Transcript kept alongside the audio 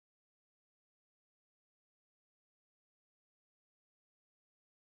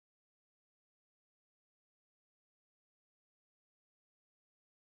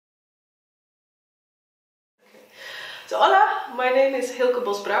So, hola, my name is Hilke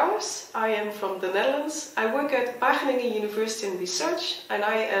Bos-Brouwers. I am from the Netherlands. I work at Wageningen University Research and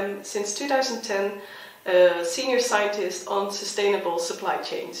I am since 2010 a senior scientist on sustainable supply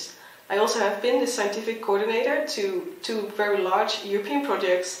chains. I also have been the scientific coordinator to two very large European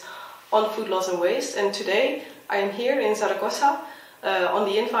projects on food loss and waste, and today I am here in Zaragoza on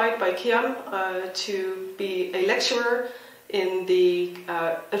the invite by CIHEAM to be a lecturer in the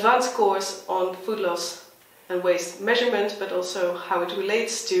advanced course on food loss and waste measurement, but also how it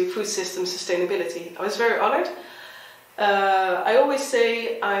relates to food system sustainability. I was very honored. I always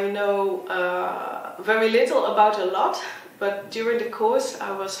say I know very little about a lot, but during the course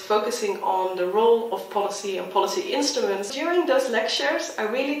I was focusing on the role of policy and policy instruments. During those lectures I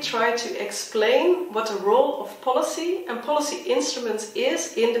really tried to explain what the role of policy and policy instruments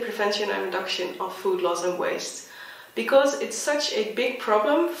is in the prevention and reduction of food loss and waste. Because it's such a big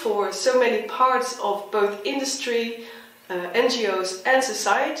problem for so many parts of both industry, NGOs and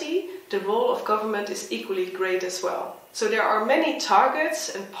society, the role of government is equally great as well. So there are many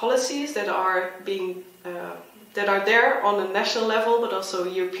targets and policies that are there on a national level, but also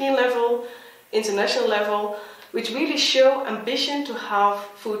European level, international level, which really show ambition to have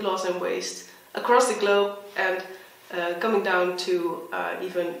food loss and waste across the globe and coming down to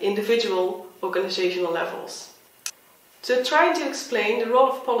even individual organizational levels. So trying to explain the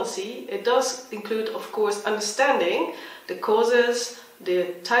role of policy, it does include, of course, understanding the causes,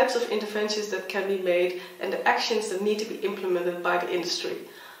 the types of interventions that can be made and the actions that need to be implemented by the industry.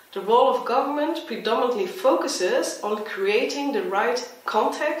 The role of government predominantly focuses on creating the right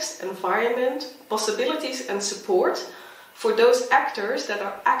context, environment, possibilities and support for those actors that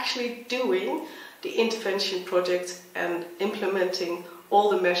are actually doing the intervention project and implementing all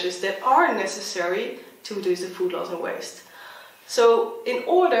the measures that are necessary to reduce the food loss and waste. So in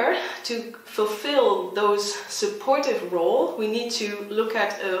order to fulfill those supportive role, we need to look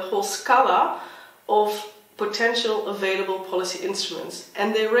at a whole scala of potential available policy instruments.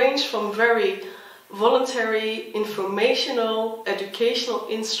 And they range from very voluntary, informational, educational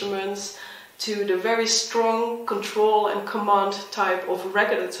instruments to the very strong control and command type of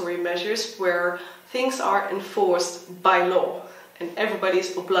regulatory measures where things are enforced by law. And everybody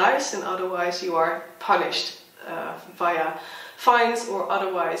is obliged, and otherwise you are punished via fines or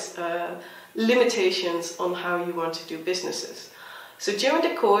otherwise limitations on how you want to do businesses. So during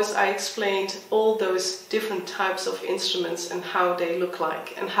the course I explained all those different types of instruments and how they look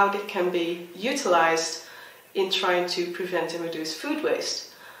like and how they can be utilized in trying to prevent and reduce food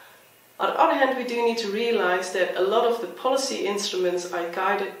waste. On the other hand, we do need to realize that a lot of the policy instruments are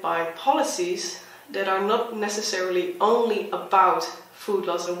guided by policies that are not necessarily only about food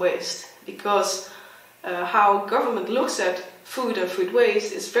loss and waste, because how government looks at food and food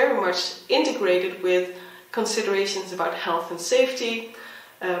waste is very much integrated with considerations about health and safety,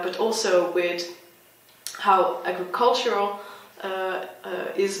 but also with how agricultural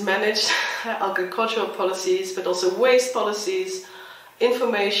is managed, agricultural policies, but also waste policies,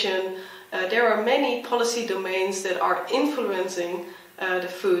 information. There are many policy domains that are influencing the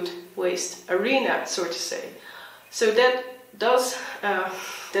food waste arena, so to say. So that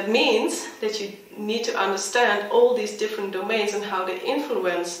means that you need to understand all these different domains and how they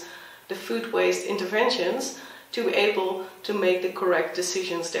influence the food waste interventions to be able to make the correct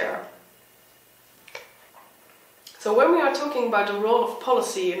decisions there. So when we are talking about the role of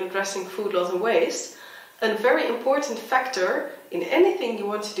policy in addressing food loss and waste, a very important factor in anything you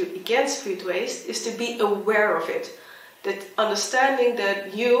want to do against food waste is to be aware of it. That understanding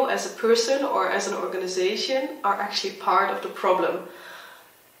that you as a person or as an organization are actually part of the problem.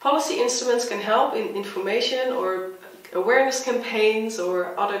 Policy instruments can help in information or awareness campaigns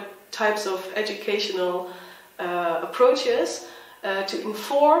or other types of educational approaches to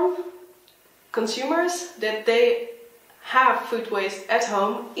inform consumers that they have food waste at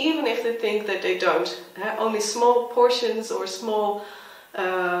home, even if they think that they don't. Only small portions or small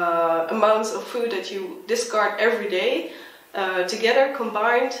amounts of food that you discard every day, together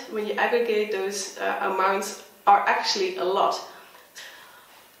combined, when you aggregate those amounts, are actually a lot.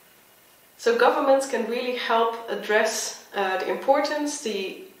 So governments can really help address the importance,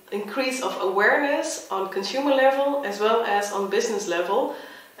 the increase of awareness on consumer level as well as on business level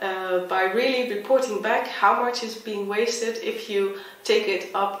by really reporting back how much is being wasted if you take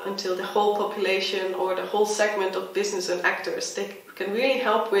it up until the whole population or the whole segment of business and actors. They can really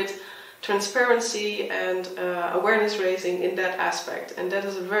help with transparency and awareness raising in that aspect, and that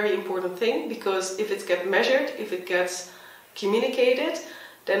is a very important thing, because if it gets measured, if it gets communicated,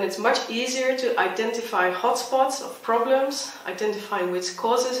 then it's much easier to identify hotspots of problems, identifying which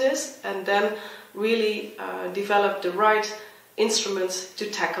causes is, and then really develop the right instruments to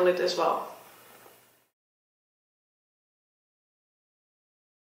tackle it as well.